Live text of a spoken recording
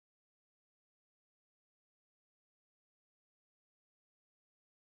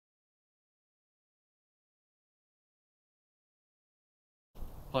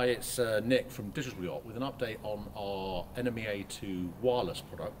Hi, it's Nick from Digital Yacht with an update on our NMEA2 wireless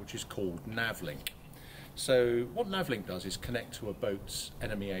product, which is called NavLink. So what NavLink does is connect to a boat's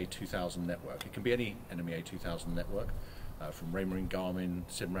NMEA 2000 network. It can be any NMEA 2000 network, from Raymarine, Garmin,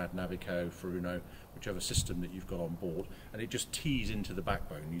 Simrad, Navico, Furuno, whichever system that you've got on board, and it just tees into the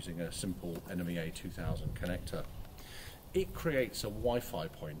backbone using a simple NMEA 2000 connector. It creates a Wi-Fi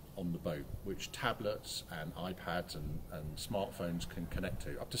point on the boat, which tablets and iPads and smartphones can connect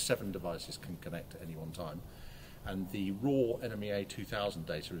to. Up to 7 devices can connect at any one time. And the raw NMEA 2000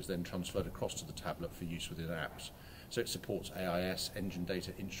 data is then transferred across to the tablet for use within apps. So it supports AIS, engine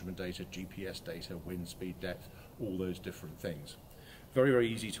data, instrument data, GPS data, wind speed, depth, all those different things. Very,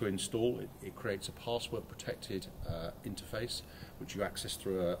 very easy to install. It creates a password-protected interface, which you access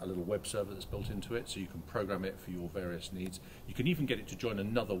through a little web server that's built into it, so you can program it for your various needs. You can even get it to join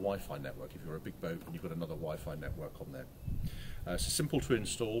another Wi-Fi network if you're a big boat and you've got another Wi-Fi network on there. So simple to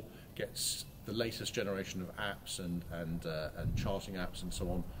install, gets the latest generation of apps and charting apps and so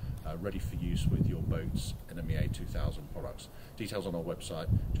on ready for use with your boat's NMEA 2000 products. Details on our website,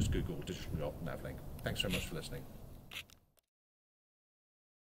 just Google Digital Yacht NavLink. Thanks very much for listening.